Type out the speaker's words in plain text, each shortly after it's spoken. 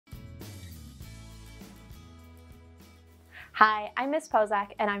Hi, I'm Ms.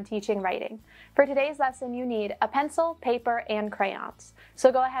 Pozak and I'm teaching writing. For today's lesson, you need a pencil, paper, and crayons.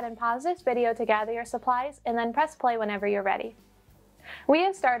 So go ahead and pause this video to gather your supplies and then press play whenever you're ready. We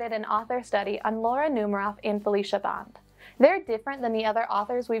have started an author study on Laura Numeroff and Felicia Bond. They're different than the other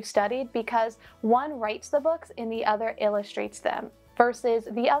authors we've studied because one writes the books and the other illustrates them, versus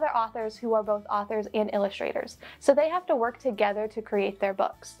the other authors who are both authors and illustrators. So they have to work together to create their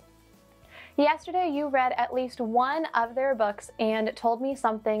books. Yesterday you read at least one of their books and told me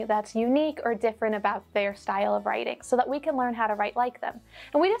something that's unique or different about their style of writing so that we can learn how to write like them.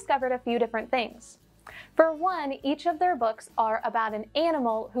 And we discovered a few different things. For one, each of their books are about an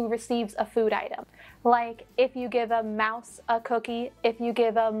animal who receives a food item. Like if you give a mouse a cookie, if you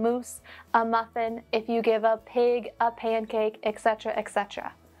give a moose a muffin, if you give a pig a pancake, etc.,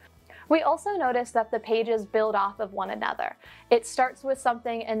 etc. We also noticed that the pages build off of one another. It starts with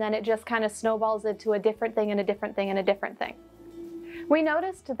something and then it just kind of snowballs into a different thing and a different thing and a different thing. We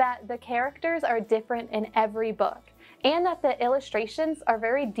noticed that the characters are different in every book and that the illustrations are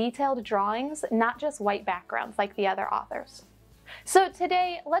very detailed drawings, not just white backgrounds like the other authors. So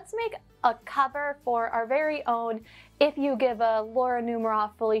today, let's make a cover for our very own If You Give a Laura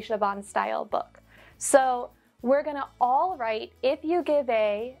Numeroff, Felicia Bond style book. So we're gonna all write if you give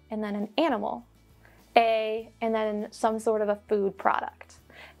a, and then an animal, a, and then some sort of a food product.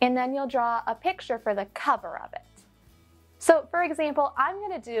 And then you'll draw a picture for the cover of it. So for example, I'm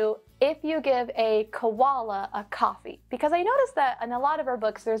gonna do if you give a koala a coffee, because I noticed that in a lot of our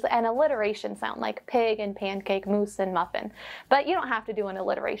books there's an alliteration sound like pig and pancake, moose and muffin, but you don't have to do an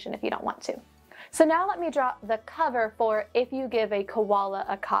alliteration if you don't want to. So now let me draw the cover for if you give a koala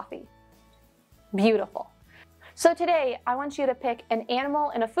a coffee. Beautiful. So today, I want you to pick an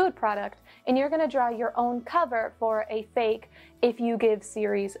animal and a food product, and you're going to draw your own cover for a fake If You Give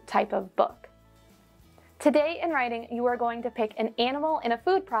series type of book. Today in writing, you are going to pick an animal and a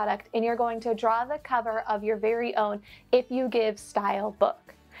food product, and you're going to draw the cover of your very own If You Give style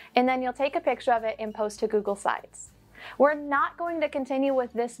book. And then you'll take a picture of it and post to Google Sites. We're not going to continue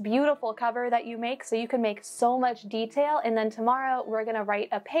with this beautiful cover that you make so you can make so much detail, and then tomorrow we're going to write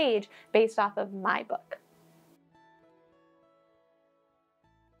a page based off of my book.